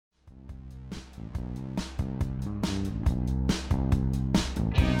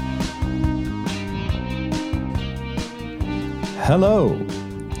Hello,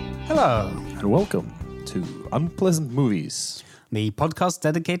 Hello, and welcome to Unpleasant Movies. the podcast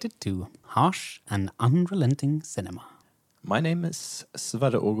dedicated to harsh and unrelenting cinema. My name is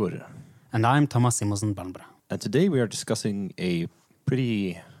Sverre Ågård, And I'm Thomas Simonsen Balmbra. and today we are discussing a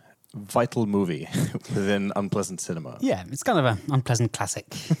pretty vital movie within unpleasant cinema, Yeah, it's kind of an unpleasant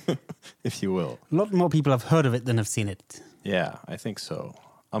classic. if you will. A lot more people have heard of it than have seen it. Yeah, I think so.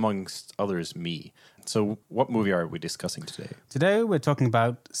 Amongst others, me. So, what movie are we discussing today? Today we're talking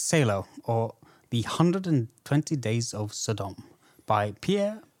about Salo, or The 120 Days of Sodom, by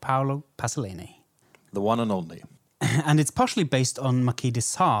Pier, Paolo, Pasolini. The one and only. And it's partially based on Marquis de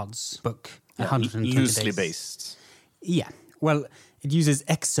Sade's book, 120 loosely Days. based. Yeah, well, it uses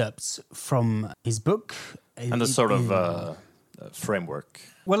excerpts from his book. And a sort of framework.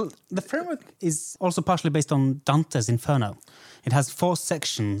 Well, the framework is also partially based on Dante's Inferno. It has 4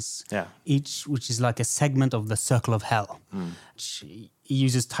 sections, Yeah. each which is like a segment of the Circle of Hell. He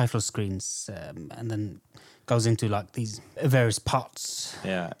uses title screens and then goes into like these various parts.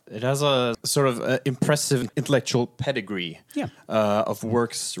 Yeah, it has a sort of impressive intellectual pedigree Yeah. of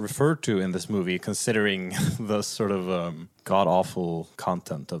works referred to in this movie, considering the sort of god-awful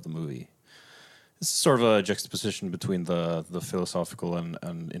content of the movie. It's sort of a juxtaposition between the philosophical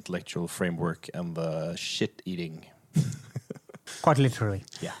and intellectual framework and the shit-eating. Quite literally.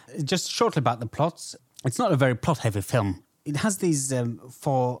 Yeah. Just shortly about the plots. It's not a very plot-heavy film. It has these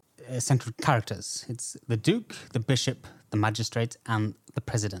 4 central characters. It's the Duke, the Bishop, the Magistrate, and the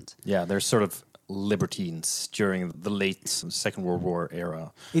President. Yeah, they're sort of libertines during the late Second World War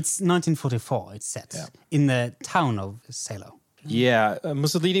era. It's 1944, it's set, Yeah. in the town of Salo. Yeah,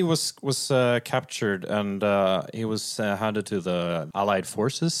 Mussolini was captured and he was handed to the Allied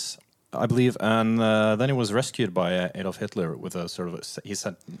forces, I believe, and then he was rescued by Adolf Hitler with a sort of he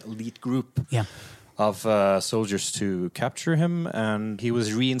sent an elite group Yeah. of soldiers to capture him, and he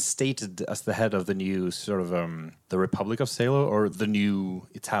was reinstated as the head of the new sort of the Republic of Salo, or the new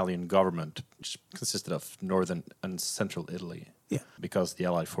Italian government, which consisted of northern and central Italy. Yeah. Because the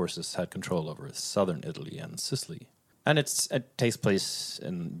Allied forces had control over southern Italy and Sicily. And it takes place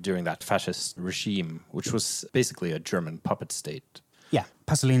during that fascist regime, which was basically a German puppet state. Yeah,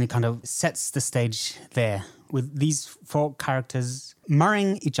 Pasolini kind of sets the stage there with these 4 characters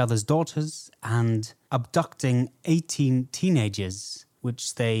marrying each other's daughters and abducting 18 teenagers,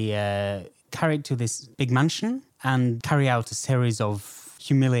 which they carry to this big mansion and carry out a series of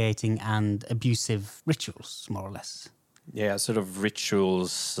humiliating and abusive rituals, more or less. Yeah, sort of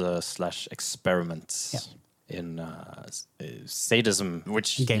rituals / experiments. Yeah. In sadism,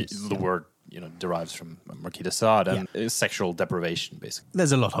 which Games, the word derives from Marquis de Sade, and sexual deprivation, basically.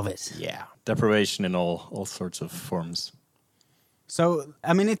 There's a lot of it. Yeah, deprivation in all sorts of forms. So,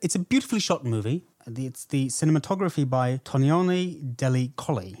 I mean, it's a beautifully shot movie. It's the cinematography by Tonioni Deli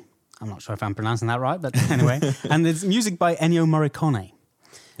Colli. I'm not sure if I'm pronouncing that right, but anyway. And it's music by Ennio Morricone,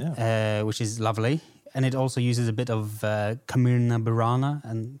 which is lovely. And it also uses a bit of Cammina Burana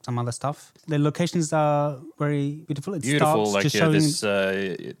and some other stuff. The locations are very beautiful. It Beautiful, starts like just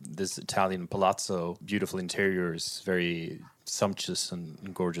showing this Italian palazzo, beautiful interiors, very sumptuous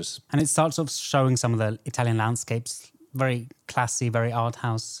and gorgeous. And it starts off showing some of the Italian landscapes. Very classy, very art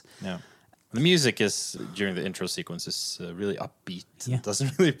house. Yeah. The music is, during the intro sequence, is really upbeat. Yeah. It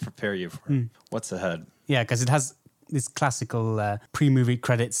doesn't really prepare you for what's ahead. Yeah, because it has this classical pre-movie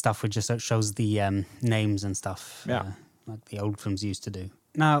credit stuff, which just shows the names and stuff, like the old films used to do.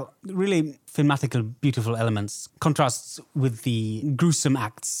 Now, really thematical, beautiful elements contrasts with the gruesome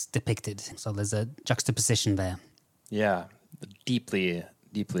acts depicted. So there's a juxtaposition there. Yeah, the deeply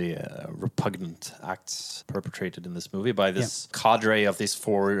repugnant acts perpetrated in this movie by this cadre of these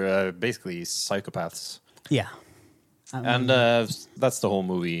 4 basically psychopaths. Yeah. And that's the whole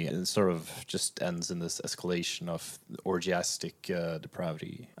movie. It sort of just ends in this escalation of orgiastic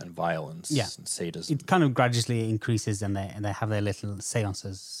depravity and violence and sadism. It kind of gradually increases, and they have their little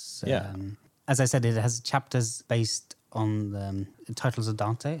seances. As I said, it has chapters based on the titles of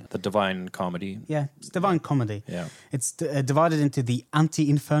Dante. The Divine Comedy. Yeah, it's Divine Comedy. Yeah. It's divided into the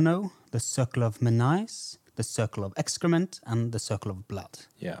Anti-Inferno, the Circle of Menais, the Circle of Excrement, and the Circle of Blood.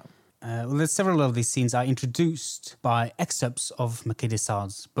 Yeah. There's several of these scenes are introduced by excerpts of Marquis de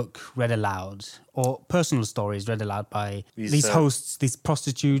Sade's book read aloud, or personal stories read aloud by these hosts, these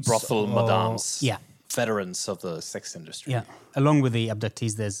prostitutes. Brothel madams. Yeah. Veterans of the sex industry. Yeah. Along with the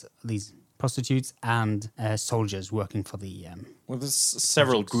abductees, there's these prostitutes and soldiers working for the... Well, there's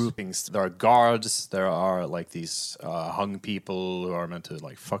several groupings. There are guards, there are like these hung people who are meant to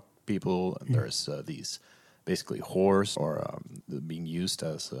like fuck people, and there's these basically whores or being used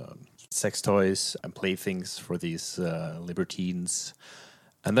as sex toys and playthings for these libertines.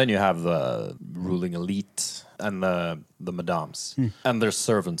 And then you have the ruling elite and the madams. And their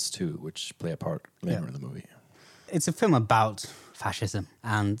servants too, which play a part later in the movie. It's a film about fascism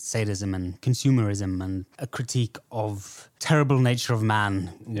and sadism and consumerism and a critique of terrible nature of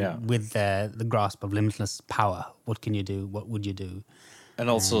man with the grasp of limitless power. What can you do? What would you do? And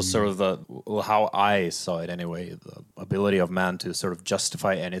also sort of how I saw it anyway, the ability of man to sort of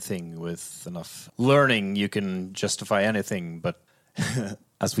justify anything with enough learning. You can justify anything, but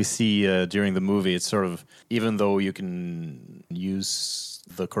as we see during the movie, it's sort of, even though you can use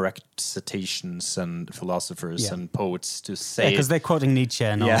the correct citations and philosophers and poets to say... because they're quoting Nietzsche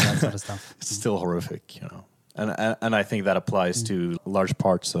and all that sort of stuff. It's still horrific, you know. And I think that applies to large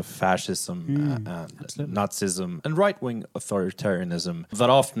parts of fascism and Nazism and right-wing authoritarianism that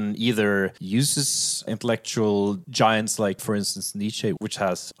often either uses intellectual giants like, for instance, Nietzsche, which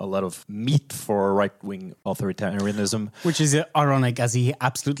has a lot of meat for right-wing authoritarianism. Which is ironic, as he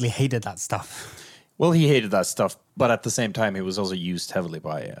absolutely hated that stuff. Well, he hated that stuff, but at the same time, he was also used heavily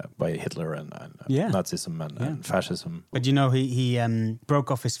by Hitler and Nazism and fascism. But you know, he broke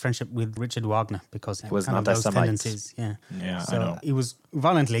off his friendship with Richard Wagner because he was kind of those tendencies. Yeah, so I know. he was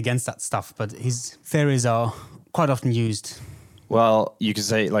violently against that stuff, but his theories are quite often used. Well, you could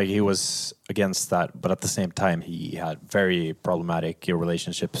say like he was against that, but at the same time, he had very problematic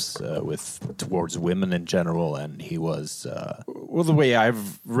relationships towards women in general, and he was well, the way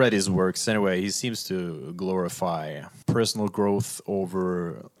I've read his works anyway, he seems to glorify personal growth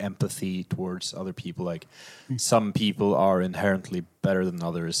over empathy towards other people. Like some people are inherently better than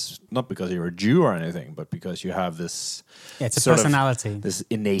others, not because you're a Jew or anything, but because you have this it's a personality, this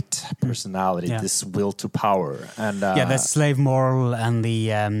innate personality, this will to power, and the slave moral and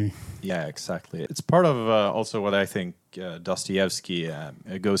the yeah, exactly. It's part of also what I think Dostoevsky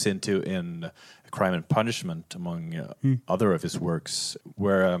goes into in Crime and Punishment, among other of his works,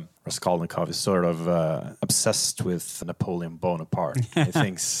 where Raskolnikov is sort of obsessed with Napoleon Bonaparte. He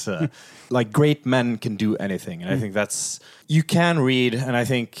thinks like great men can do anything. And I think that's, you can read, and I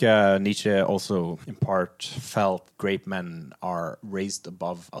think Nietzsche also in part felt great men are raised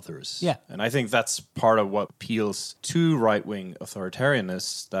above others. Yeah. And I think that's part of what appeals to right-wing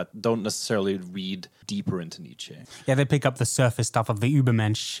authoritarianists that don't necessarily read deeper into Nietzsche. Yeah, they pick up the surface stuff of the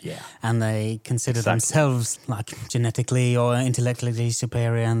Übermensch, and they consider themselves like genetically or intellectually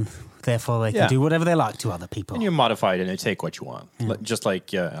superior, and therefore they can do whatever they like to other people. And you modify it and you take what you want. Just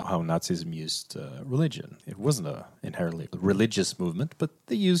like how Nazism used religion. It wasn't an inherently religious movement, but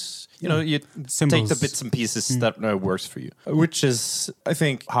they use, you Symbols. take the bits and pieces that works for you. Which is, I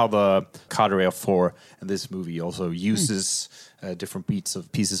think, how the cadre of four in this movie also uses different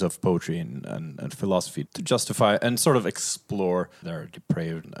pieces of poetry and philosophy to justify and sort of explore their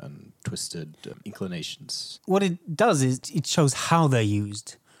depraved and twisted inclinations. What it does is it shows how they're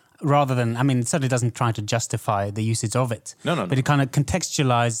used, rather than, I mean, it certainly doesn't try to justify the usage of it. No. But it kind of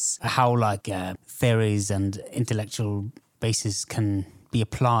contextualizes how theories and intellectual bases can be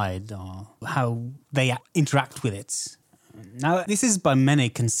applied, or how they interact with it. Now, this is by many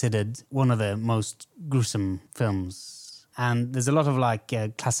considered one of the most gruesome films. And there's a lot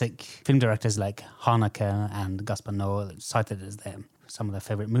of classic film directors like Haneke and Gaspar Noé cited as some of their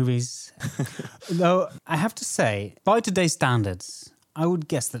favorite movies. Though I have to say, by today's standards, I would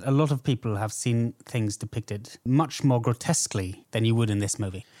guess that a lot of people have seen things depicted much more grotesquely than you would in this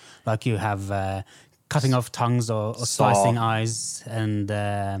movie. Like you have cutting off tongues or slicing eyes, and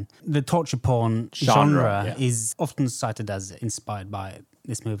the torture porn genre is often cited as inspired by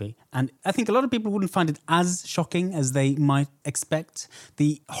this movie. And I think a lot of people wouldn't find it as shocking as they might expect.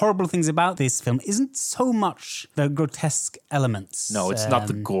 The horrible things about this film isn't so much the grotesque elements. No, it's not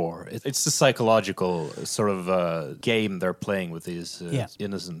the gore. It's the psychological sort of game they're playing with these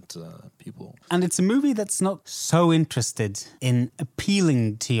innocent people. And it's a movie that's not so interested in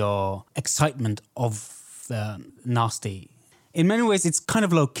appealing to your excitement of the nasty. In many ways, it's kind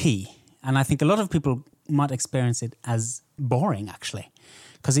of low-key. And I think a lot of people might experience it as boring, actually,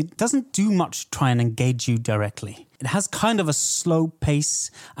 because it doesn't do much to try and engage you directly. It has kind of a slow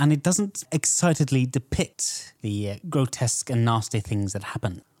pace, and it doesn't excitedly depict the grotesque and nasty things that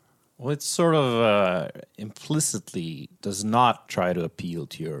happen. Well, it sort of implicitly does not try to appeal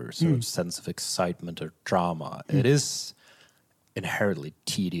to your sort of sense of excitement or drama. It is inherently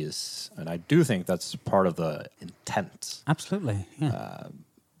tedious, and I do think that's part of the intent. Absolutely, yeah.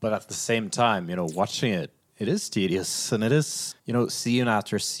 But at the same time, watching it is tedious, and it is, scene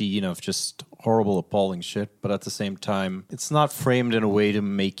after scene of just horrible, appalling shit. But at the same time, it's not framed in a way to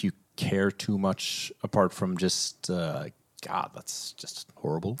make you care too much apart from just, God, that's just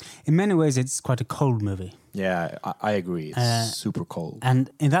horrible. In many ways, it's quite a cold movie. Yeah, I agree. It's super cold. And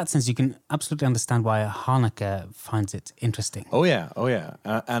in that sense, you can absolutely understand why Haneke finds it interesting. Oh yeah.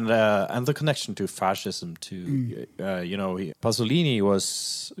 And the connection to fascism too. Pasolini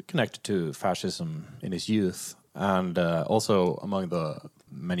was connected to fascism in his youth, and also among the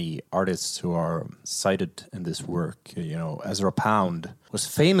many artists who are cited in this work, Ezra Pound was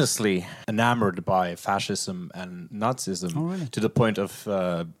famously enamored by fascism and Nazism. Oh, really? To the point of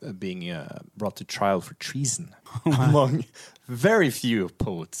being brought to trial for treason among very few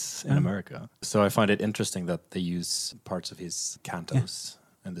poets in America. So I find it interesting that they use parts of his cantos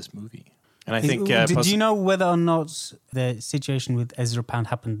in this movie. And I think... do you know whether or not the situation with Ezra Pound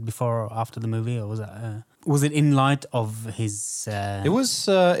happened before or after the movie, or was that... was it in light of his... It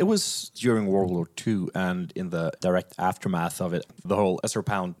was during World War II, and in the direct aftermath of it. The whole Ezra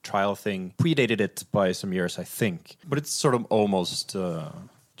Pound trial thing predated it by some years, I think. But it's sort of almost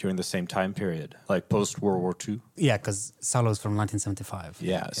during the same time period, like post-World War II. Yeah, because Salo's from 1975.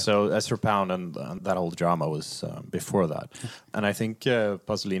 Yeah, so Ezra Pound and that whole drama was before that. And I think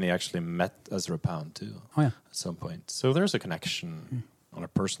Pasolini actually met Ezra Pound too at some point. So there's a connection on a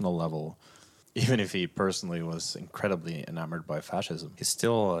personal level. Even if he personally was incredibly enamored by fascism, he's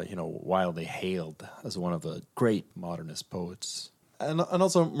still, wildly hailed as one of the great modernist poets. And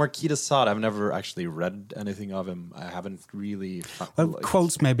also Marquis de Sade, I've never actually read anything of him. I haven't really...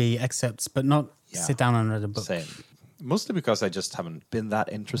 quotes maybe, excerpts, but not sit down and read a book. Same. Mostly because I just haven't been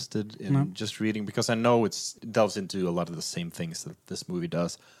that interested in just reading, because I know it delves into a lot of the same things that this movie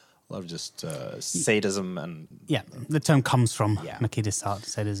does. A lot of just sadism and... Yeah, the term comes from Marquis de Sade,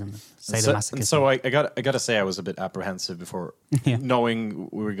 sadism, sadomasochism. So I got to say I was a bit apprehensive before knowing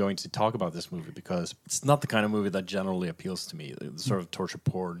we were going to talk about this movie, because it's not the kind of movie that generally appeals to me. The sort of torture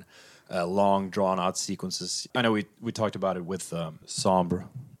porn, long drawn-out sequences. I know we talked about it with Sombre,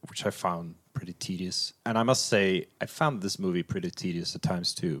 which I found pretty tedious. And I must say, I found this movie pretty tedious at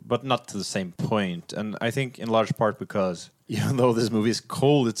times too, but not to the same point. And I think in large part because even though this movie is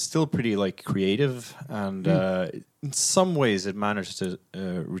cold, it's still pretty creative, and in some ways it manages to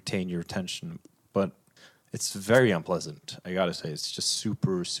retain your attention, but it's very unpleasant. I gotta say, it's just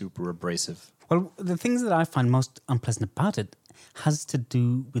super, super abrasive. Well, the things that I find most unpleasant about it has to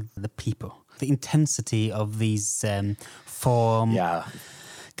do with the people, the intensity of these form. Yeah.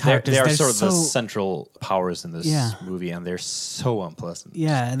 Characters. They are They're sort of the central powers in this movie, and they're so unpleasant.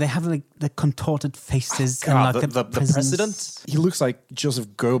 Yeah, they have the contorted faces. God, and the president, he looks like Joseph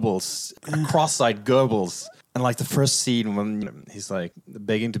Goebbels, cross-eyed Goebbels. And the first scene when he's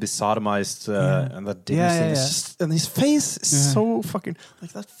begging to be sodomized, and that dinner scene is just, and his face is so fucking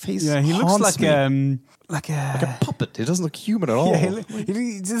that face. Yeah, he looks like a puppet. He doesn't look human at all. Yeah,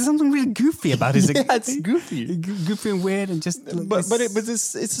 there's something really goofy about his. It's goofy, goofy and weird, and just. But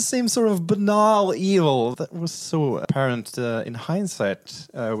it's the same sort of banal evil that was so apparent in hindsight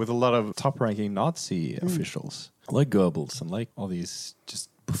with a lot of top-ranking Nazi officials like Goebbels and like all these just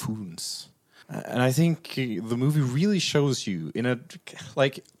buffoons. And I think the movie really shows you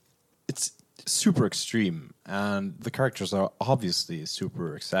it's super extreme, and the characters are obviously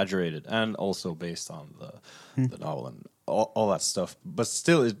super exaggerated and also based on the novel and all that stuff. But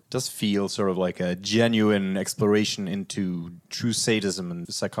still, it does feel sort of like a genuine exploration into true sadism and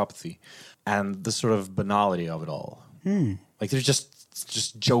psychopathy and the sort of banality of it all. They're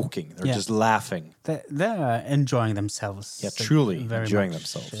just joking. They're just laughing. They're enjoying themselves. Yeah, truly very enjoying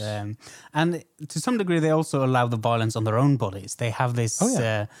much. themselves. And to some degree, they also allow the violence on their own bodies. They have this,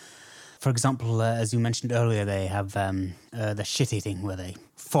 for example, as you mentioned earlier, they have the shit eating, where they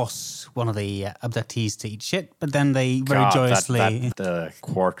force one of the abductees to eat shit, but then they very joyously... the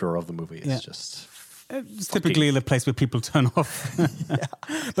quarter of the movie is just... It's typically the place where people turn off.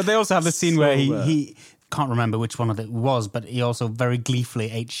 But they also have the scene where he can't remember which one of it was, but he also very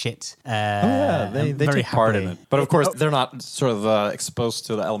gleefully ate shit. They take part in it. But of course, they're not sort of exposed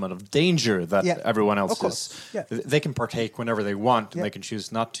to the element of danger that everyone else is. Yeah. They can partake whenever they want, and they can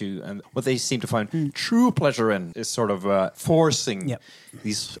choose not to. And what they seem to find true pleasure in is sort of forcing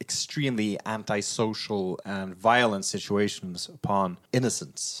these extremely antisocial and violent situations upon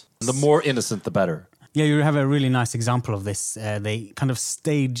innocents. And the more innocent, the better. Yeah, you have a really nice example of this. They kind of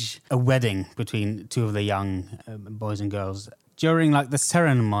stage a wedding between two of the young boys and girls. During the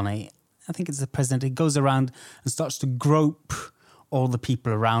ceremony, I think it's the president, he goes around and starts to grope all the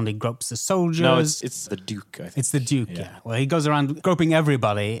people around. He gropes the soldiers. No, it's the Duke, I think. It's the Duke, yeah. Well, he goes around groping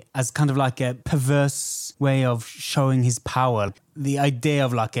everybody as kind of like a perverse way of showing his power. The idea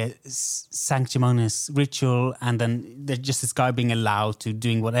of like a sanctimonious ritual, and then there's just this guy being allowed to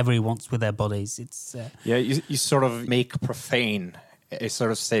doing whatever he wants with their bodies. It's you sort of make profane a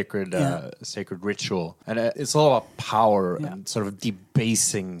sort of sacred ritual, and it's all about power and sort of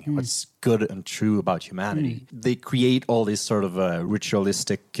debasing what's good and true about humanity. They create all these sort of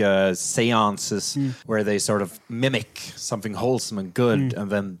ritualistic seances where they sort of mimic something wholesome and good and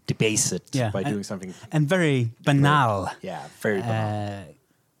then debase it by doing something and very banal. Yeah, very banal.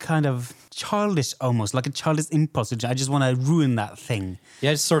 Kind of childish almost, like a childish impulse. I just want to ruin that thing.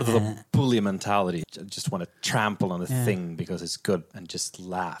 Yeah, it's sort of the bully mentality. I just want to trample on the thing because it's good and just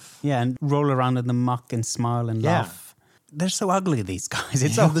laugh. Yeah, and roll around in the muck and smile and laugh. They're so ugly, these guys.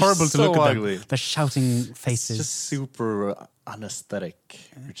 It's so horrible to look at them. They're shouting faces. It's just super unaesthetic.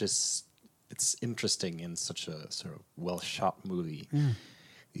 It's interesting in such a sort of well-shot movie.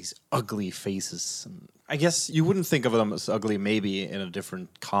 These ugly faces. And I guess you wouldn't think of them as ugly maybe in a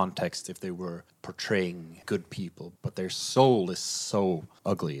different context if they were portraying good people, but their soul is so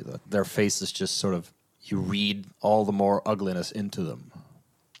ugly that their faces just sort of, you read all the more ugliness into them.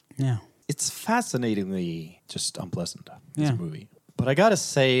 Yeah. It's fascinatingly just unpleasant, this movie. But I gotta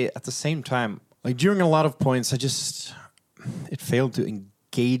say, at the same time, like during a lot of points, it failed to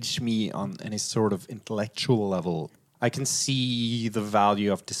engage me on any sort of intellectual level. I can see the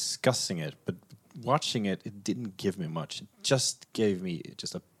value of discussing it, but watching it, it didn't give me much. It just gave me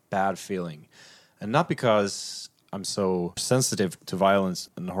just a bad feeling. And not because I'm so sensitive to violence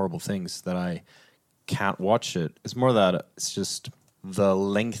and horrible things that I can't watch it. It's more that it's just the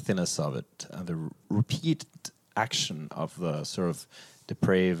lengthiness of it and the repeated action of the sort of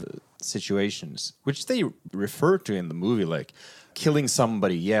depraved situations, which they refer to in the movie, like killing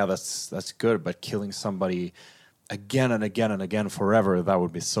somebody, that's good, but killing somebody again and again and again forever, that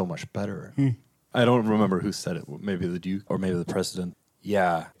would be so much better. I don't remember who said it. Maybe the Duke or maybe the president.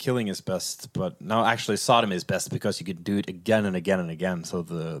 Yeah, killing is best, but no, actually Sodom is best because you can do it again and again and again. So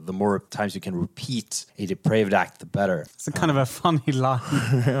the more times you can repeat a depraved act, the better. It's a kind of a funny line.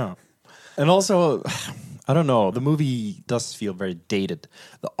 Yeah. And also, I don't know, the movie does feel very dated.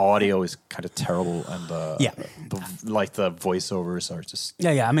 The audio is kind of terrible, and the voiceovers are just...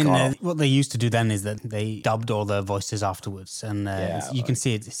 Yeah. I mean, what they used to do then is that they dubbed all the voices afterwards, and you can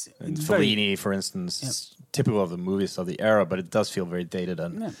see it. It's Pasolini, for instance, is typical of the movies of the era, but it does feel very dated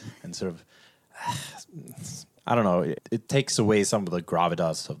and sort of... I don't know, it takes away some of the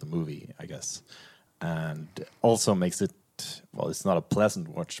gravitas of the movie, I guess. And also makes it... Well, it's not a pleasant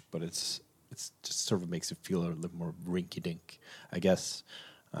watch, but it's just sort of makes it feel a little more rinky-dink, I guess.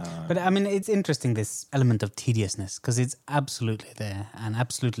 But I mean, it's interesting, this element of tediousness, because it's absolutely there and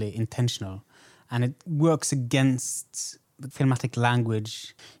absolutely intentional. And it works against the filmatic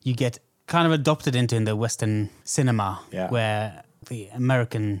language you get kind of adopted into in the Western cinema, where the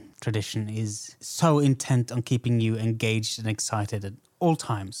American tradition is so intent on keeping you engaged and excited at all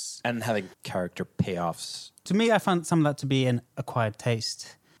times. And having character payoffs. To me, I found some of that to be an acquired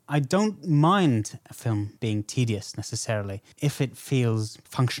taste. I don't mind a film being tedious necessarily if it feels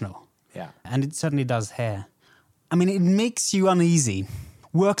functional. Yeah. And it certainly does here. I mean, it makes you uneasy,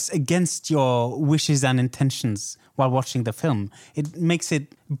 works against your wishes and intentions while watching the film. It makes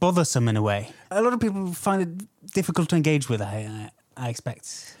it bothersome in a way. A lot of people find it difficult to engage with, I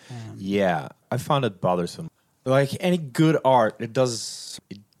expect. Yeah, I found it bothersome. Like any good art, it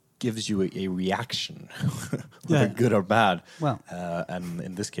gives you a reaction, whether good or bad. Well, and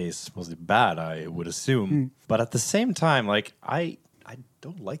in this case, mostly bad, I would assume. But at the same time, like I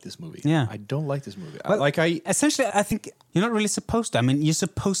don't like this movie. Yeah, I don't like this movie. Well, essentially, I think you're not really supposed to. I mean, you're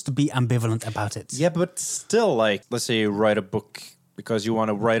supposed to be ambivalent about it. Yeah, but still, like, let's say you write a book because you want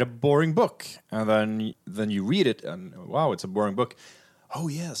to write a boring book, and then you read it, and wow, it's a boring book. Oh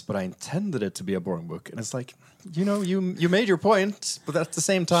yes, but I intended it to be a boring book, and it's like, you know, you made your point, but at the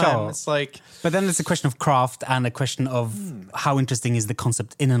same time, it's like... But then it's a question of craft and a question of how interesting is the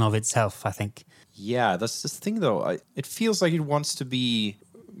concept in and of itself, I think. Yeah, that's the thing, though. It feels like it wants to be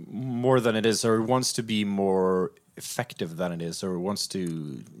more than it is, or it wants to be more effective than it is, or it wants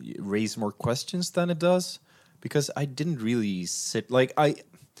to raise more questions than it does, because I didn't really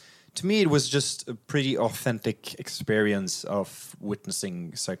to me, it was just a pretty authentic experience of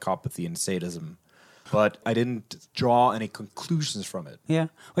witnessing psychopathy and sadism. But I didn't draw any conclusions from it. Yeah.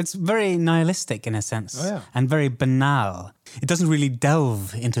 Well, it's very nihilistic in a sense. Oh, yeah. And very banal. It doesn't really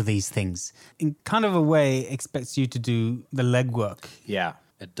delve into these things. In kind of a way, expects you to do the legwork. Yeah,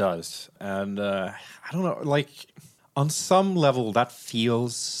 it does. And I don't know, like... on some level, that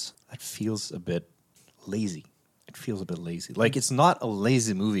feels a bit lazy. It feels a bit lazy. Like, it's not a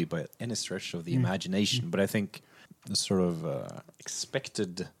lazy movie by any stretch of the imagination, but I think the sort of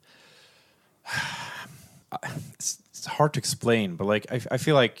expected... it's hard to explain, but like I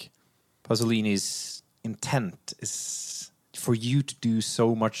feel like Pasolini's intent is for you to do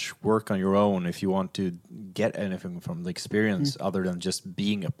so much work on your own if you want to get anything from the experience other than just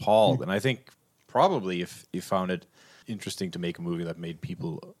being appalled. And I think probably if you found it interesting to make a movie that made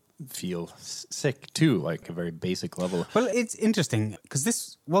people feel sick too, like a very basic level. Well, it's interesting because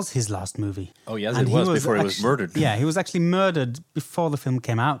this was his last movie. Oh yes, and it was before he was murdered. Yeah, he was actually murdered before the film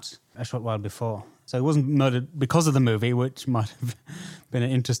came out, a short while before. So he wasn't murdered because of the movie, which might have been an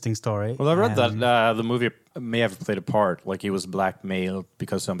interesting story. Well, I read that the movie may have played a part, like he was blackmailed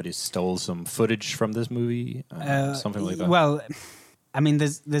because somebody stole some footage from this movie, something like that. Well, I mean,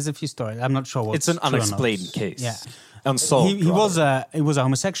 there's a few stories. I'm not sure what's it's an true unexplained case. Yeah. Unsolved. He was a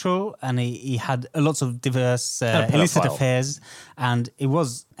homosexual, and he had lots of diverse illicit affairs, and it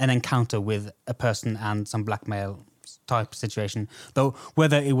was an encounter with a person and some blackmail type situation. Though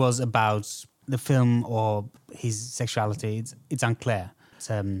whether it was about the film or his sexuality, it's unclear.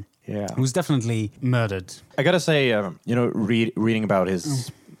 He was definitely murdered. I gotta say, reading about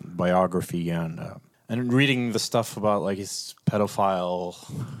his biography and reading the stuff about like his pedophile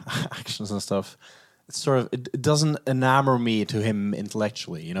actions and stuff, it doesn't enamor me to him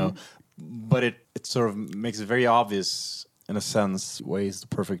intellectually, you know, but it sort of makes it very obvious in a sense why he's the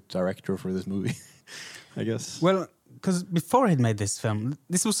perfect director for this movie, I guess. Well, because before he'd made this film,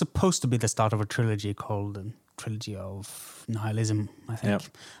 this was supposed to be the start of a trilogy called the Trilogy of Nihilism, I think. Yep.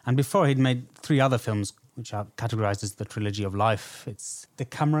 And before he'd made 3 other films, which are categorized as the Trilogy of Life. It's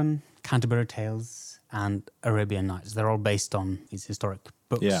Decameron, Canterbury Tales, and Arabian Nights. They're all based on his historic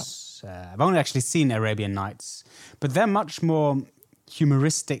books. Yeah. I've only actually seen Arabian Nights, but they're much more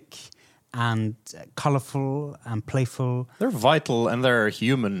humoristic and colourful and playful. They're vital and they're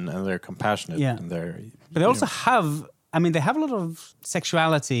human and they're compassionate. Yeah. And they're, but they also have... I mean, they have a lot of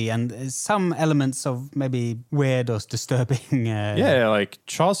sexuality and some elements of maybe weird or disturbing. Like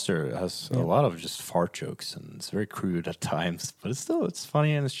Chaucer has a lot of just fart jokes, and it's very crude at times, but it's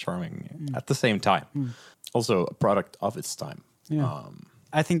funny and it's charming at the same time. Also a product of its time. Yeah.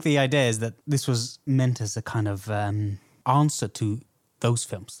 I think the idea is that this was meant as a kind of answer to those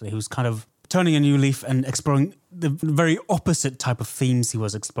films. That he was kind of turning a new leaf and exploring the very opposite type of themes he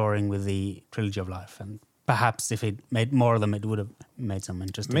was exploring with the Trilogy of Life. And perhaps if he'd made more of them, it would have made some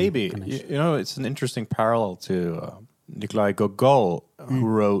interesting Maybe. You know, it's an interesting parallel to Nikolai Gogol, who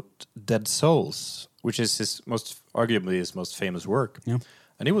wrote Dead Souls, which is arguably his most famous work. Yeah.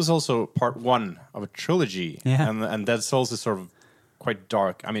 And it was also part 1 of a trilogy. Yeah. And Dead Souls is sort of quite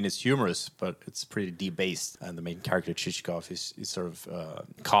dark. I mean, it's humorous, but it's pretty debased. And the main character, Chichikov, is sort of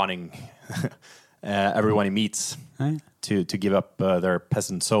conning everyone he meets to give up their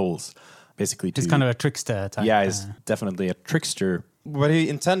peasant souls. Basically, he's kind of a trickster type. Yeah, he's definitely a trickster. But he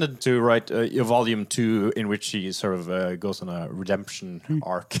intended to write a volume 2 in which he sort of goes on a redemption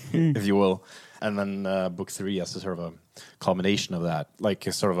arc, if you will. And then book 3 as a sort of a culmination of that, like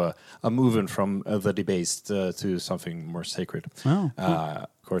a sort of a movement from the debased to something more sacred. Oh, cool.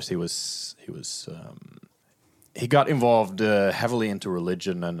 Of course, he got involved heavily into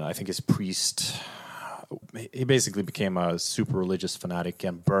religion, and I think his priest... He basically became a super religious fanatic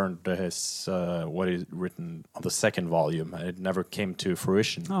and burned his what he'd written on the 2nd volume. It never came to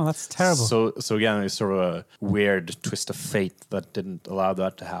fruition. Oh, that's terrible. So again, it's sort of a weird twist of fate that didn't allow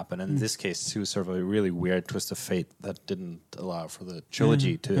that to happen. And in this case, it was sort of a really weird twist of fate that didn't allow for the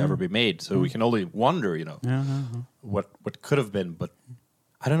trilogy to ever be made. So we can only wonder, you know, what could have been. But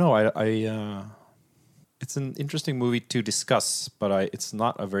I don't know. I it's an interesting movie to discuss, but it's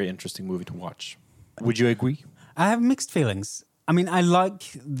not a very interesting movie to watch. Would you agree? I have mixed feelings. I mean, I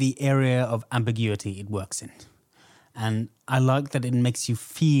like the area of ambiguity it works in. And I like that it makes you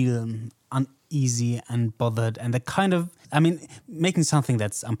feel uneasy and bothered. And the kind of... I mean, making something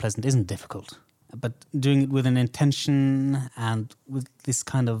that's unpleasant isn't difficult. But doing it with an intention and with this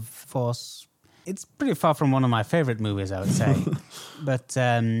kind of force... It's pretty far from one of my favorite movies, I would say. But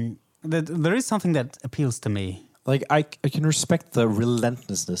there is something that appeals to me. Like, I can respect the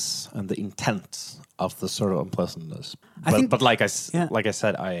relentlessness and the intent of the sort of unpleasantness. But like I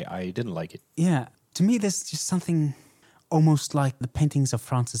said, I didn't like it. Yeah. To me, there's just something almost like the paintings of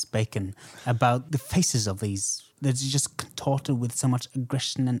Francis Bacon about the faces of these. They're just contorted with so much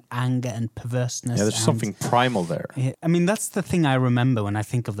aggression and anger and perverseness. Yeah, there's something primal there. Yeah, I mean, that's the thing I remember when I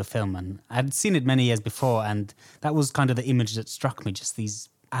think of the film. And I'd seen it many years before, and that was kind of the image that struck me, just these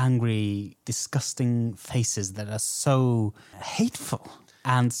angry, disgusting faces that are so hateful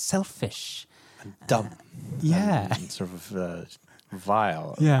and selfish. And dumb. Yeah. And sort of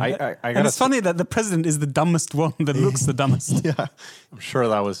vile. Yeah. I and it's funny that the president is the dumbest one that looks the dumbest. Yeah. I'm sure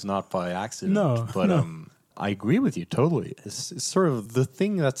that was not by accident. No. But no. I agree with you totally. It's sort of the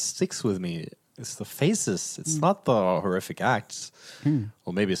thing that sticks with me. It's the faces. It's not the horrific acts.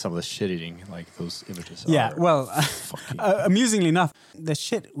 Or maybe some of the shit eating, like those images. Yeah, well, fucking... amusingly enough, the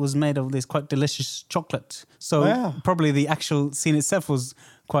shit was made of this quite delicious chocolate. So probably the actual scene itself was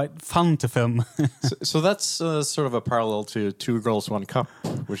quite fun to film. so that's sort of a parallel to Two Girls, One Cup,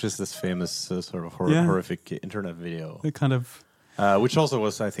 which is this famous sort of horrific internet video. It kind of... which also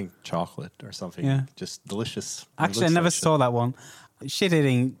was, I think, chocolate or something. Yeah. Just delicious. Actually, I never saw that one. Shit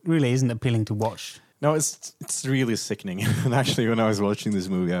eating really isn't appealing to watch. No, it's really sickening. And actually, when I was watching this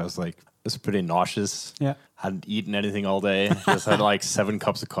movie, I was like, it was pretty nauseous. Yeah. Hadn't eaten anything all day. Just had like 7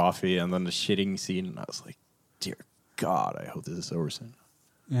 cups of coffee, and then the shitting scene. And I was like, dear God, I hope this is over soon.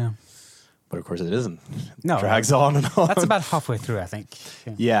 Yeah. But of course it isn't. No. It drags on and on. That's about halfway through, I think.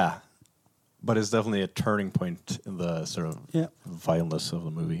 Yeah. But it's definitely a turning point in the sort of vileness of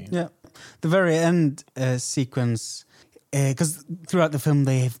the movie. Yeah. The very end sequence... Because throughout the film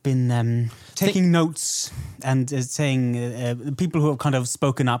they've been taking notes and saying the people who have kind of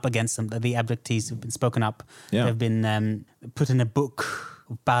spoken up against them, the abductees who've been spoken up, have been put in a book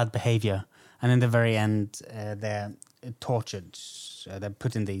of bad behaviour. And in the very end, they're tortured. They're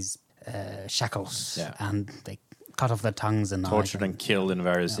put in these shackles and they cut off their tongues and tortured and killed in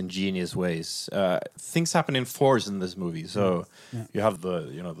various ingenious ways. Things happen in fours in this movie. So you have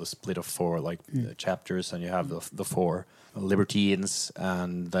the split of 4 chapters, and you have the 4 libertines,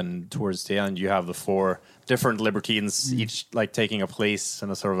 and then towards the end you have the 4 different libertines, each like taking a place in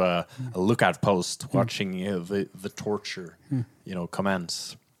a sort of a lookout post, watching the torture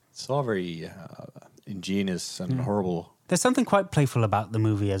commence. It's all very ingenious and horrible. There's something quite playful about the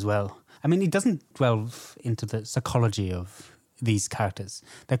movie as well. I mean, it doesn't delve into the psychology of these characters.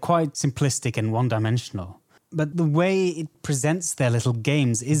 They're quite simplistic and one-dimensional. But the way it presents their little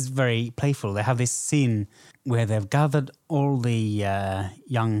games is very playful. They have this scene where they've gathered all the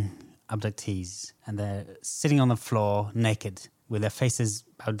young abductees and they're sitting on the floor naked with their faces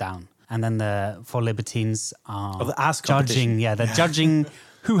bowed down. And then the 4 libertines are the ass judging. Yeah, they're judging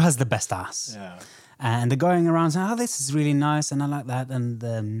who has the best ass. Yeah. And they're going around saying, this is really nice, and I like that.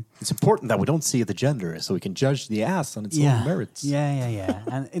 And it's important that we don't see the gender, so we can judge the ass on its own merits. Yeah.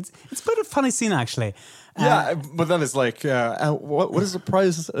 And it's quite a funny scene, actually. But then it's like, what is the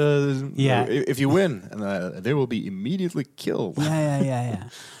prize if you win? And they will be immediately killed. Yeah.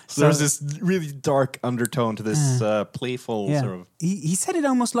 So there's this really dark undertone to this playful sort of... He said it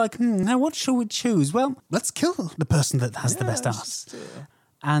almost like, now what shall we choose? Well, let's kill the person that has the best ass.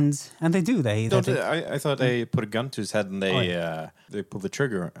 And they do. I thought they put a gun to his head and they pull the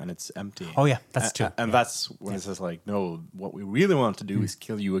trigger and it's empty. Oh yeah, that's true. And that's when it says like, no, what we really want to do is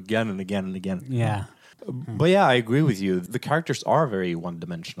kill you again and again and again. Yeah. But yeah, I agree with you. The characters are very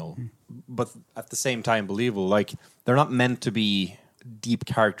one-dimensional, but at the same time believable. Like, they're not meant to be deep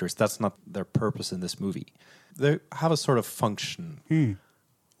characters. That's not their purpose in this movie. They have a sort of function,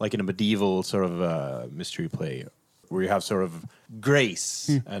 like in a medieval sort of mystery play, where you have sort of grace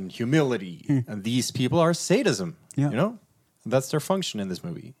and humility, and these people are sadism, That's their function in this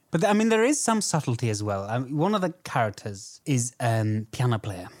movie. But I mean, there is some subtlety as well. One of the characters is a piano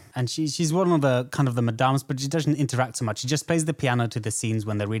player. And she's one of the kind of the madames, but she doesn't interact so much. She just plays the piano to the scenes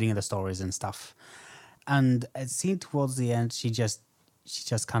when they're reading the stories and stuff. And a scene towards the end, she just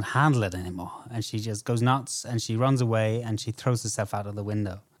can't handle it anymore. And she just goes nuts and she runs away and she throws herself out of the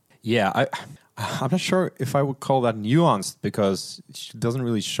window. Yeah, I'm not sure if I would call that nuanced, because she doesn't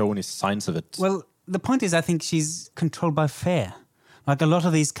really show any signs of it. Well, the point is, I think she's controlled by fear. Like a lot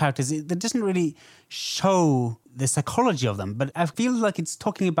of these characters, it doesn't really show the psychology of them, but I feel like it's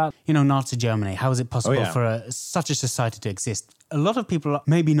talking about, Nazi Germany. How is it possible for such a society to exist? A lot of people are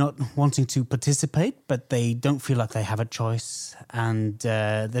maybe not wanting to participate, but they don't feel like they have a choice, and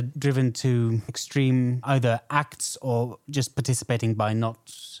they're driven to extreme either acts or just participating by not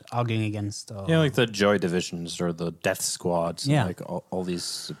arguing against. Or... Yeah, like the Joy Divisions or the Death Squads, and like all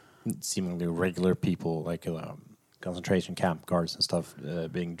these seemingly regular people, like concentration camp guards and stuff,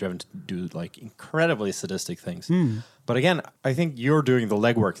 being driven to do like incredibly sadistic things. But again, I think you're doing the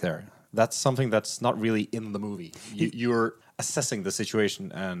legwork there. That's something that's not really in the movie. You're assessing the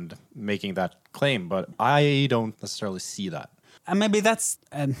situation and making that claim, but I don't necessarily see that. And maybe that's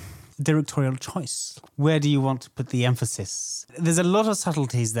a directorial choice. Where do you want to put the emphasis? There's a lot of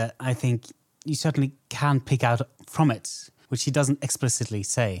subtleties that I think you certainly can pick out from it. which he doesn't explicitly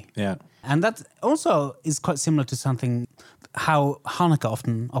say. Yeah. And that also is quite similar to something how Haneke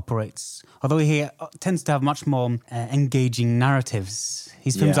often operates. Although he tends to have much more engaging narratives.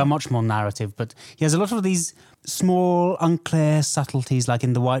 His films are much more narrative, but he has a lot of these small, unclear subtleties, like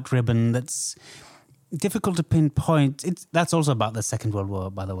in The White Ribbon, that's difficult to pinpoint. That's also about the Second World War,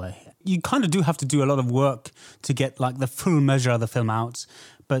 by the way. You kind of do have to do a lot of work to get like the full measure of the film out.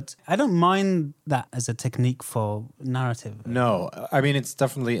 But I don't mind that as a technique for narrative. No, I mean, it's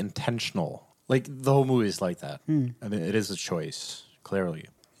definitely intentional. Like, the whole movie is like that. I mean, it is a choice, clearly.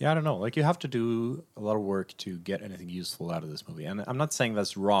 Yeah, I don't know. Like, you have to do a lot of work to get anything useful out of this movie. And I'm not saying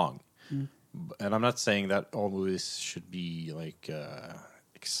that's wrong. And I'm not saying that all movies should be, like,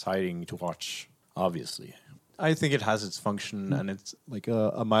 exciting to watch, obviously. I think it has its function, and it's, like,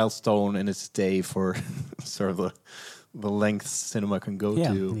 a milestone in its day for sort of the length cinema can go to.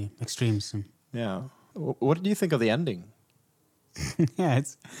 Yeah, the extremes. Yeah. What do you think of the ending? Yeah,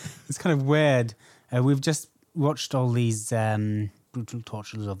 it's kind of weird. We've just watched all these brutal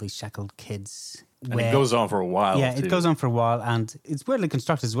tortures of these shackled kids. And it goes on for a while. Yeah, too. it goes on for a while, and it's weirdly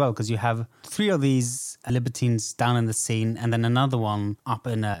constructed as well, because you have 3 of these libertines down in the scene, and then another one up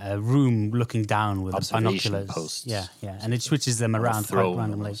in a room looking down with binoculars. Posts. Yeah, and it switches them around quite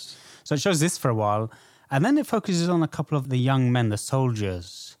randomly. Almost. So it shows this for a while, and then it focuses on a couple of the young men, the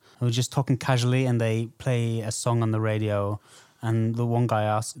soldiers, who are just talking casually, and they play a song on the radio. And the one guy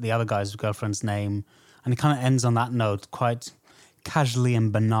asks the other guy's girlfriend's name. And it kind of ends on that note, quite casually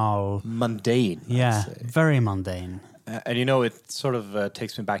and banal. Mundane. Yeah, very mundane. And you know, it sort of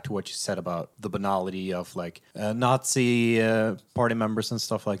takes me back to what you said about the banality of like Nazi party members and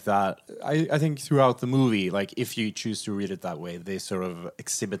stuff like that. I think throughout the movie, like if you choose to read it that way, they sort of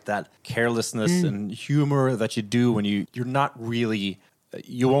exhibit that carelessness and humor that you do when you're not really...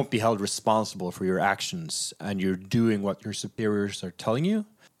 You won't be held responsible for your actions, and you're doing what your superiors are telling you.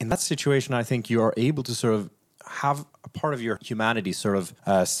 In that situation, I think you are able to sort of have a part of your humanity sort of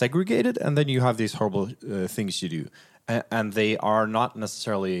segregated, and then you have these horrible things you do. And they are not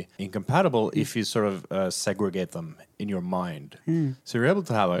necessarily incompatible if you sort of segregate them in your mind. So you're able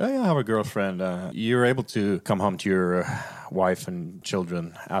to have like, oh yeah, I have a girlfriend. You're able to come home to your wife and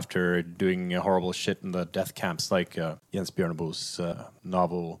children after doing horrible shit in the death camps, like Jens Bjørneboe's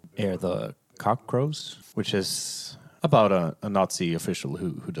novel Air the Cockcrows, which is about a Nazi official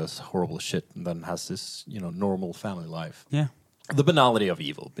who does horrible shit and then has this, normal family life. Yeah. The banality of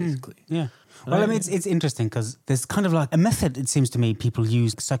evil, basically. Yeah. Well, I mean, it's interesting because there's kind of like a method, it seems to me, people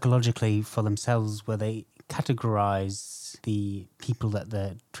use psychologically for themselves where they categorize the people that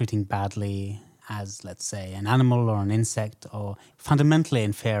they're treating badly as, let's say, an animal or an insect or fundamentally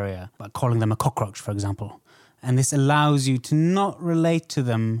inferior, like calling them a cockroach, for example. And this allows you to not relate to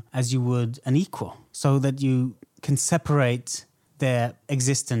them as you would an equal, so that you can separate their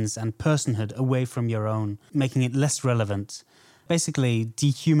existence and personhood away from your own, making it less relevant. Basically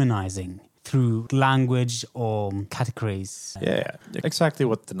dehumanizing through language or categories. Yeah, exactly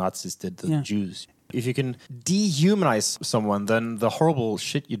what the Nazis did to the Jews. If you can dehumanize someone, then the horrible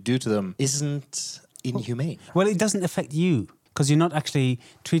shit you do to them isn't inhumane. Well, it doesn't affect you because you're not actually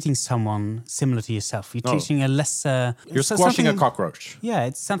treating someone similar to yourself. You're treating a lesser... You're squashing a cockroach. Yeah,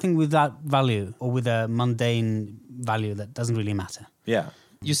 it's something without value or with a mundane value that doesn't really matter. Yeah.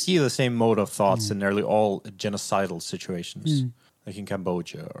 You see the same mode of thoughts in nearly all genocidal situations, like in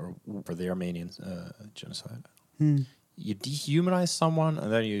Cambodia or for the Armenian genocide. You dehumanize someone,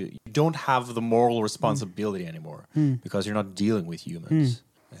 and then you don't have the moral responsibility anymore because you're not dealing with humans.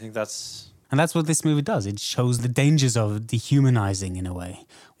 I think that's... And that's what this movie does. It shows the dangers of dehumanizing in a way.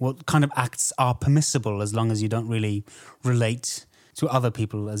 What kind of acts are permissible as long as you don't really relate to other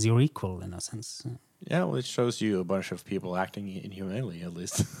people as your equal, in a sense. Yeah, well, it shows you a bunch of people acting inhumanely, at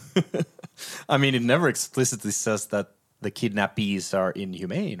least. I mean, it never explicitly says that the kidnappees are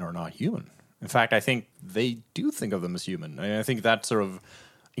inhumane or not human. In fact, I think they do think of them as human. I think that sort of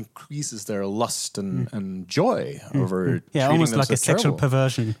increases their lust and joy over treating almost them like so a sexual terrible.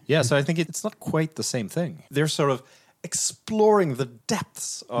 perversion. Yeah, so I think it's not quite the same thing. They're sort of exploring the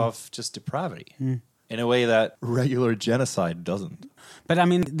depths of just depravity in a way that regular genocide doesn't. But I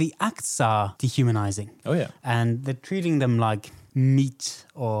mean, the acts are dehumanizing. Oh, yeah. And they're treating them like meat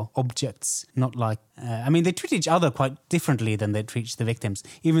or objects, not like... I mean, they treat each other quite differently than they treat the victims,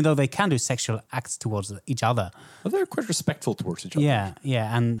 even though they can do sexual acts towards each other. Well, they're quite respectful towards each other.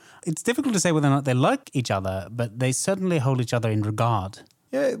 Yeah. And it's difficult to say whether or not they like each other, but they certainly hold each other in regard.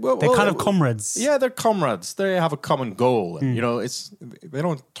 Yeah, well, they're kind of comrades. Yeah, they're comrades. They have a common goal, and they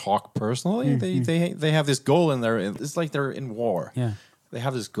don't talk personally. They have this goal, and it's like they're in war. Yeah. They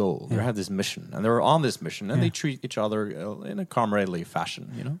have this goal. They have this mission, and they're on this mission, and they treat each other in a comradely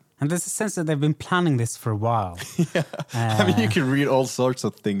fashion, you know? And there's a sense that they've been planning this for a while. I mean, you can read all sorts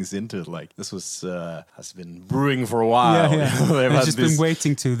of things into it. Like, this has been brewing for a while. They've just been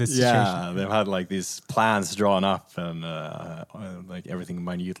waiting to this situation. Yeah, they've had, like, these plans drawn up and, like, everything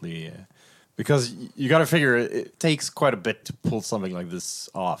minutely. Because you got to figure it takes quite a bit to pull something like this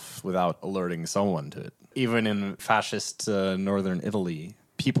off without alerting someone to it. Even in fascist northern Italy,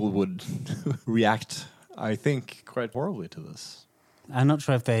 people would react, I think, quite horribly to this. I'm not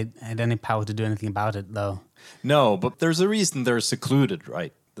sure if they had any power to do anything about it, though. No, but there's a reason they're secluded,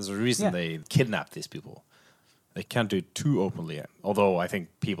 right? There's a reason they kidnap these people. They can't do it too openly, although I think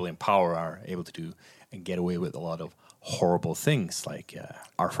people in power are able to do and get away with a lot of horrible things, like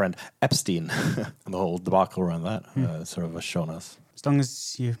our friend Epstein and the whole debacle around that sort of has shown us. As long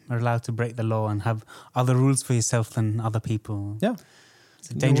as you are allowed to break the law and have other rules for yourself than other people. Yeah. It's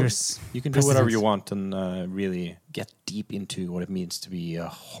a dangerous You can do whatever you want and really get deep into what it means to be a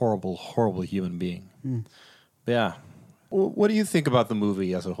horrible, horrible human being. But yeah. What do you think about the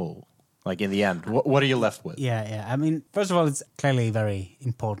movie as a whole? Like, in the end, what are you left with? Yeah. I mean, first of all, it's clearly very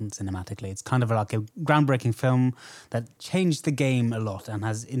important cinematically. It's kind of like a groundbreaking film that changed the game a lot and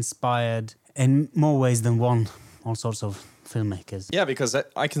has inspired, in more ways than one, all sorts of filmmakers. Yeah, because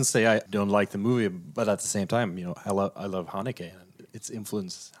I can say I don't like the movie, but at the same time, you know, I love Haneke, and its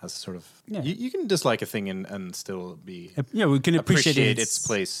influence has sort of... Yeah. You can dislike a thing and still be... we can appreciate its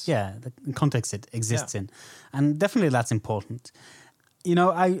place. Yeah, the context it exists in. And definitely that's important. You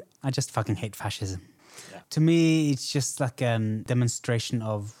know, I just fucking hate fascism. Yeah. To me, it's just like a demonstration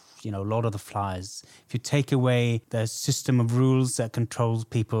of, you know, Lord of the Flies. If you take away the system of rules that controls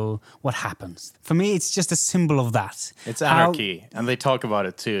people, what happens? For me, it's just a symbol of that. It's anarchy, and they talk about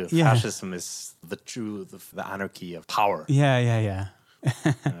it too. Yeah. Fascism is the anarchy of power. Yeah.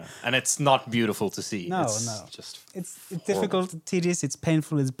 And it's not beautiful to see. No. It's difficult, tedious, it's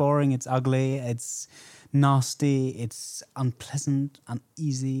painful, it's boring, it's ugly, it's nasty, it's unpleasant,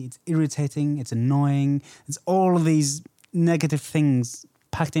 uneasy, it's irritating, it's annoying. It's all of these negative things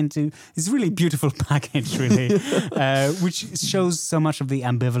packed into this really beautiful package, really, which shows so much of the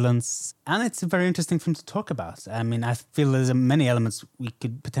ambivalence. And it's a very interesting film to talk about. I mean, I feel there's many elements we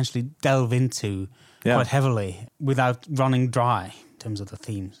could potentially delve into quite heavily without running dry in terms of the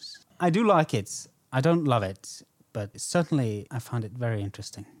themes. I do like it. I don't love it, but certainly I find it very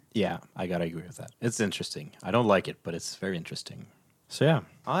interesting. Yeah, I gotta agree with that. It's interesting. I don't like it, but it's very interesting. So yeah.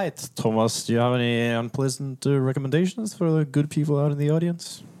 All right, Thomas, do you have any unpleasant recommendations for the good people out in the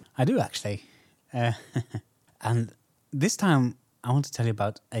audience? I do, actually. And this time I want to tell you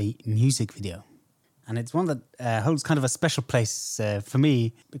about a music video. And it's one that holds kind of a special place for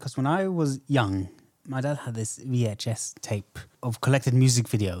me, because when I was young, my dad had this VHS tape of collected music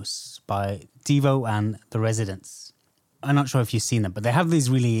videos by Devo and The Residents. I'm not sure if you've seen them, but they have these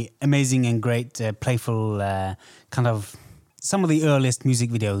really amazing and great, playful kind of... Some of the earliest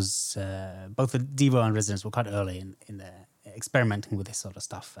music videos, both the Devo and Residents, were quite early in their experimenting with this sort of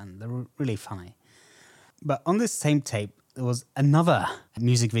stuff, and they're really funny. But on this same tape, there was another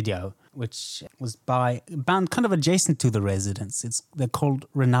music video, which was by a band kind of adjacent to The Residents. They're called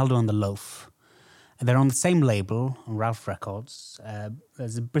Ronaldo and the Loaf. And they're on the same label, on Ralph Records.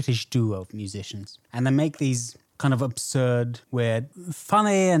 There's a British duo of musicians. And they make these kind of absurd, weird,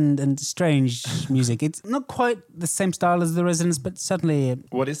 funny and strange music. It's not quite the same style as The Residents, but certainly...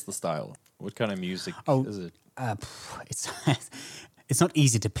 What is the style? What kind of music is it? It's not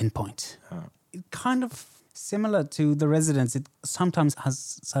easy to pinpoint. It's kind of similar to The Residents. It sometimes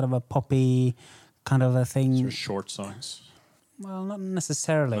has sort of a poppy kind of a thing. Sort of short songs? Well, not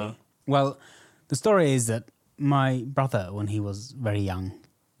necessarily. No. Well, the story is that my brother, when he was very young,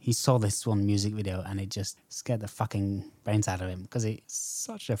 he saw this one music video and it just scared the fucking brains out of him because it's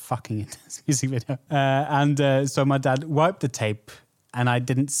such a fucking intense music video. So my dad wiped the tape and I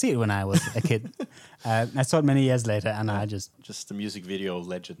didn't see it when I was a kid. I saw it many years later and I just... Just a music video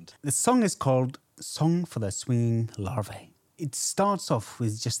legend. The song is called Song for the Swinging Larvae. It starts off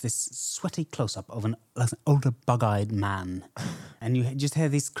with just this sweaty close-up of an older bug-eyed man. And you just hear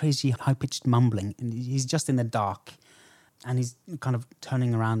this crazy high-pitched mumbling. And he's just in the dark. And he's kind of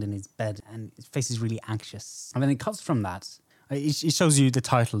turning around in his bed and his face is really anxious. And then it cuts from that. It shows you the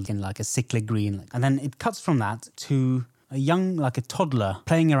title in like a sickly green. And then it cuts from that to a young, like a toddler,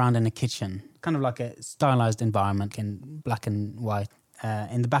 playing around in a kitchen. Kind of like a stylized environment in black and white.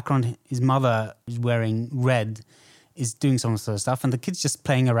 In the background, his mother is wearing red is doing some sort of stuff, and the kid's just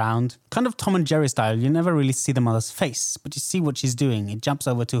playing around, kind of Tom and Jerry style. You never really see the mother's face, but you see what she's doing. It jumps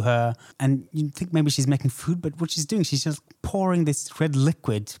over to her, and you think maybe she's making food, but what she's doing, she's just pouring this red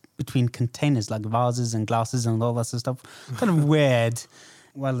liquid between containers, like vases and glasses and all that sort of stuff. Kind of weird.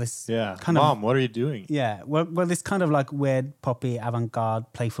 Well, this kind Mom, of, what are you doing? Yeah, well, this kind of like weird poppy, avant-garde,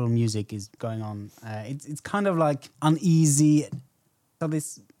 playful music is going on. It's kind of like uneasy. So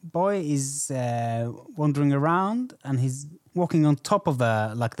this boy is wandering around, and he's walking on top of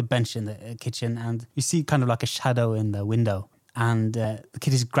the bench in the kitchen, and you see kind of like a shadow in the window, and the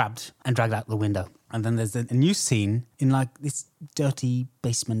kid is grabbed and dragged out the window. And then there's a new scene in like this dirty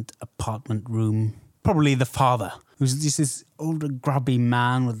basement apartment room. Probably the father, who's just this older grubby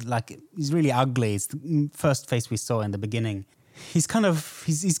man with like, he's really ugly. It's the first face we saw in the beginning. He's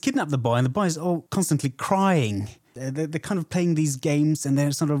kidnapped the boy, and the boy is all constantly crying. They're kind of playing these games, and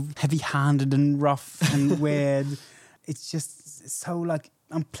they're sort of heavy-handed and rough and weird. It's just so like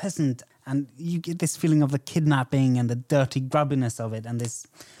unpleasant, and you get this feeling of the kidnapping and the dirty grubbiness of it, and this,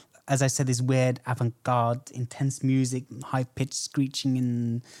 as I said, this weird avant-garde, intense music, high-pitched screeching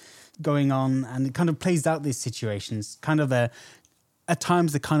and going on, and it kind of plays out these situations. Kind of at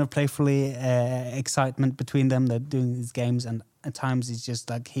times the kind of playfully excitement between them. They're doing these games, and at times it's just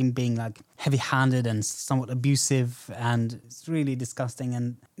like him being like heavy-handed and somewhat abusive, and it's really disgusting.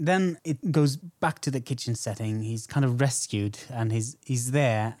 And then it goes back to the kitchen setting. He's kind of rescued, and he's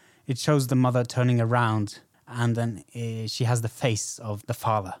there. It shows the mother turning around, and then she has the face of the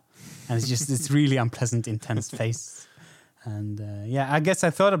father, and it's just this really unpleasant, intense face. And I guess I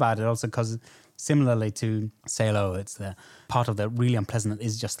thought about it also because similarly to Salo, it's the part of the really unpleasant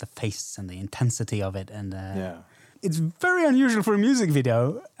is just the face and the intensity of it. And it's very unusual for a music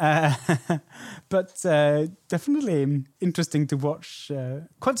video, but definitely interesting to watch.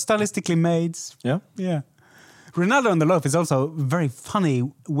 Quite stylistically made. Yeah. Ronaldo and the Loaf is also a very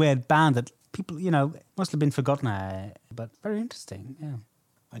funny, weird band that people, mostly been forgotten, but very interesting. Yeah.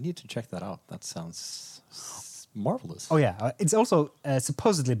 I need to check that out. That sounds marvelous. Oh yeah, it's also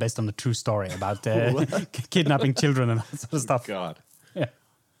supposedly based on a true story about kidnapping children and that sort of stuff. God. Yeah.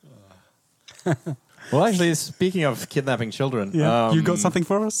 Well, actually, speaking of kidnapping children, you got something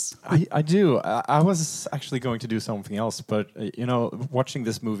for us? I do. I was actually going to do something else, but watching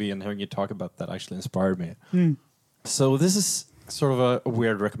this movie and hearing you talk about that actually inspired me. So this is sort of a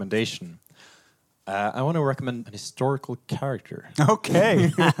weird recommendation. I want to recommend an historical character.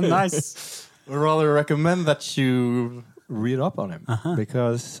 Okay, nice. I'd rather recommend that you read up on him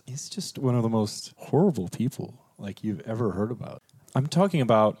because he's just one of the most horrible people like you've ever heard about. I'm talking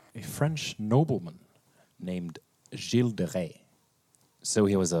about a French nobleman named Gilles de Rais. So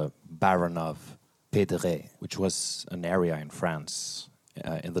he was a baron of Pier, which was an area in France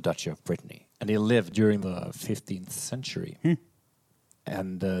in the Duchy of Brittany. And he lived during the 15th century.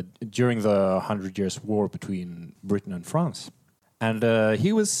 And during the 100 Years' War between Britain and France. And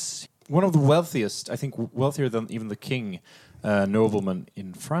he was one of the wealthiest, I think wealthier than even the king, nobleman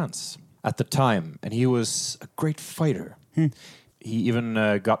in France at the time. And he was a great fighter. He even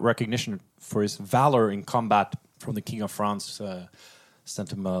got recognition for his valor in combat from the King of France.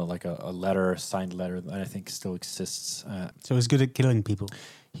 Sent him a letter, signed letter that I think still exists. So he's good at killing people.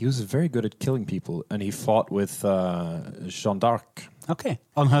 He was very good at killing people, and he fought with Jeanne d'Arc. Okay,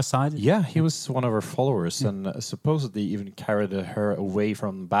 on her side? Yeah, he was one of her followers, and supposedly even carried her away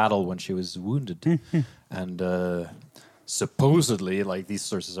from battle when she was wounded. And supposedly, like these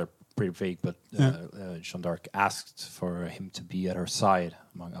sources are pretty vague, but Jeanne d'Arc asked for him to be at her side,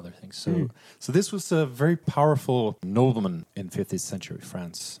 among other things. So this was a very powerful nobleman in 15th century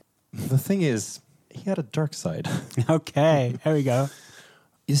France. The thing is, he had a dark side. Okay, here we go.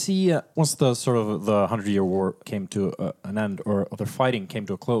 You see, once the 100-Year War came to an end, or the fighting came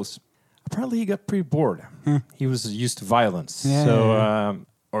to a close, apparently he got pretty bored. He was used to violence.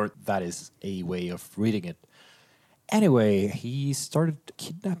 Or that is a way of reading it. Anyway, he started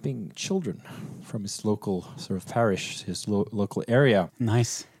kidnapping children from his local sort of parish, his local area.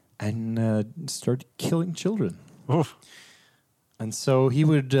 Nice. And started killing children. Oof. And so he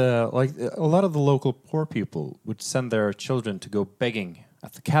would, like a lot of the local poor people, would send their children to go begging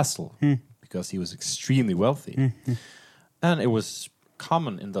at the castle because he was extremely wealthy. And it was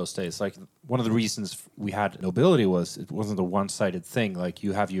common in those days. Like one of the reasons we had nobility was it wasn't a one-sided thing. Like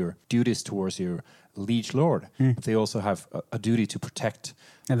you have your duties towards your liege lord, but they also have a duty to protect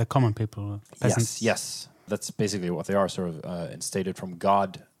the common people, peasants. Yes. That's basically what they are, sort of instated from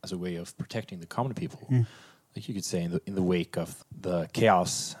God as a way of protecting the common people. Like you could say in the wake of the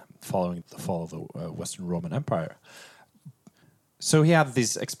chaos following the fall of the Western Roman Empire. So he had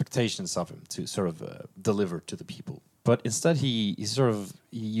these expectations of him to sort of deliver to the people. But instead, he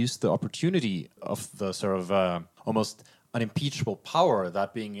used the opportunity of the sort of almost unimpeachable power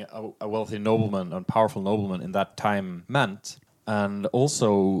that being a wealthy nobleman and powerful nobleman in that time meant, and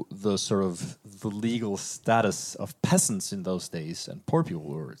also the sort of the legal status of peasants in those days and poor people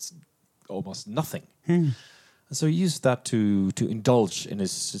were almost nothing. And so he used that to indulge in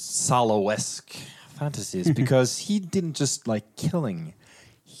his Salo-esque fantasies because he didn't just like killing.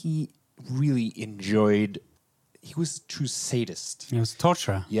 He really enjoyed. He was a true sadist. He was a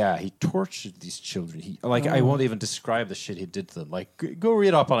torturer. Yeah, he tortured these children. I won't even describe the shit he did to them. Like, go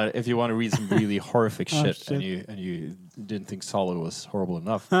read up on it if you want to read some really horrific shit, and you didn't think Salo was horrible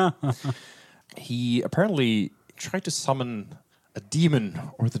enough. He apparently tried to summon a demon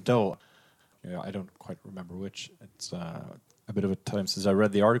or the devil. Yeah, I don't quite remember which. It's a bit of a time since I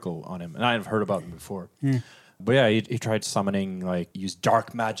read the article on him, and I've heard about him before. But yeah, he tried summoning, like, used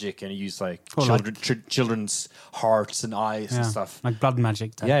dark magic, and he used, like, children's hearts and eyes and stuff. Like blood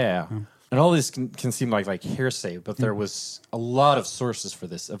magic. Yeah. And all this can seem like hearsay, but there was a lot of sources for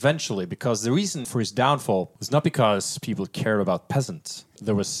this eventually, because the reason for his downfall was not because people cared about peasants.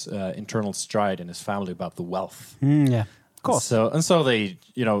 There was internal strife in his family about the wealth. Yeah, of course. So they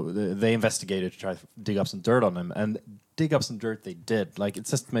investigated to try to dig up some dirt on him, and dig up some dirt they did. Like,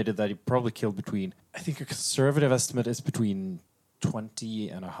 it's estimated that he probably killed between, I think a conservative estimate is between 20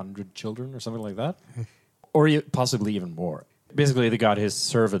 and 100 children or something like that. Or possibly even more. Basically, they got his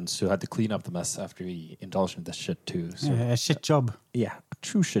servants who had to clean up the mess after he indulged in this shit too. So, a shit job. Yeah, a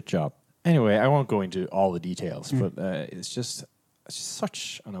true shit job. Anyway, I won't go into all the details, but it's just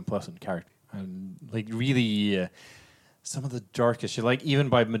such an unpleasant character. And like really... some of the darkest shit, like even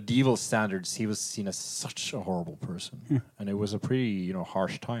by medieval standards, he was seen as such a horrible person. And it was a pretty,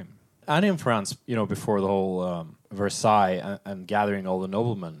 harsh time. And in France, before the whole Versailles and gathering all the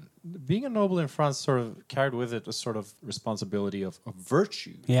noblemen, being a noble in France sort of carried with it a sort of responsibility of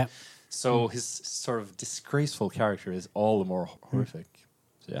virtue. Yeah. So his sort of disgraceful character is all the more horrific.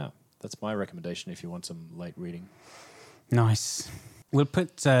 So yeah, that's my recommendation if you want some light reading. Nice. We'll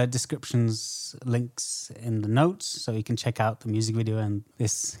put descriptions, links in the notes so you can check out the music video and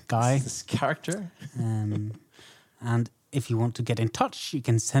this guy. This character. And if you want to get in touch, you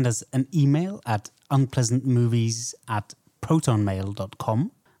can send us an email at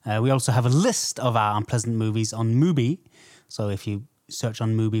unpleasantmovies@protonmail.com. We also have a list of our unpleasant movies on Mubi. So if you search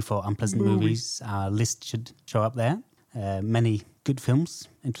on Mubi for unpleasant movies, our list should show up there. Many good films,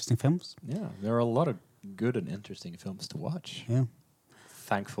 interesting films. Yeah, there are a lot of good and interesting films to watch. Yeah.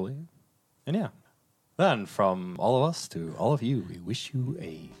 Thankfully. And yeah. Then from all of us to all of you, we wish you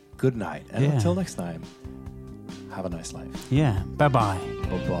a good night. And until next time, have a nice life. Yeah. Bye-bye.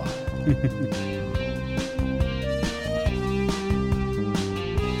 Bye-bye.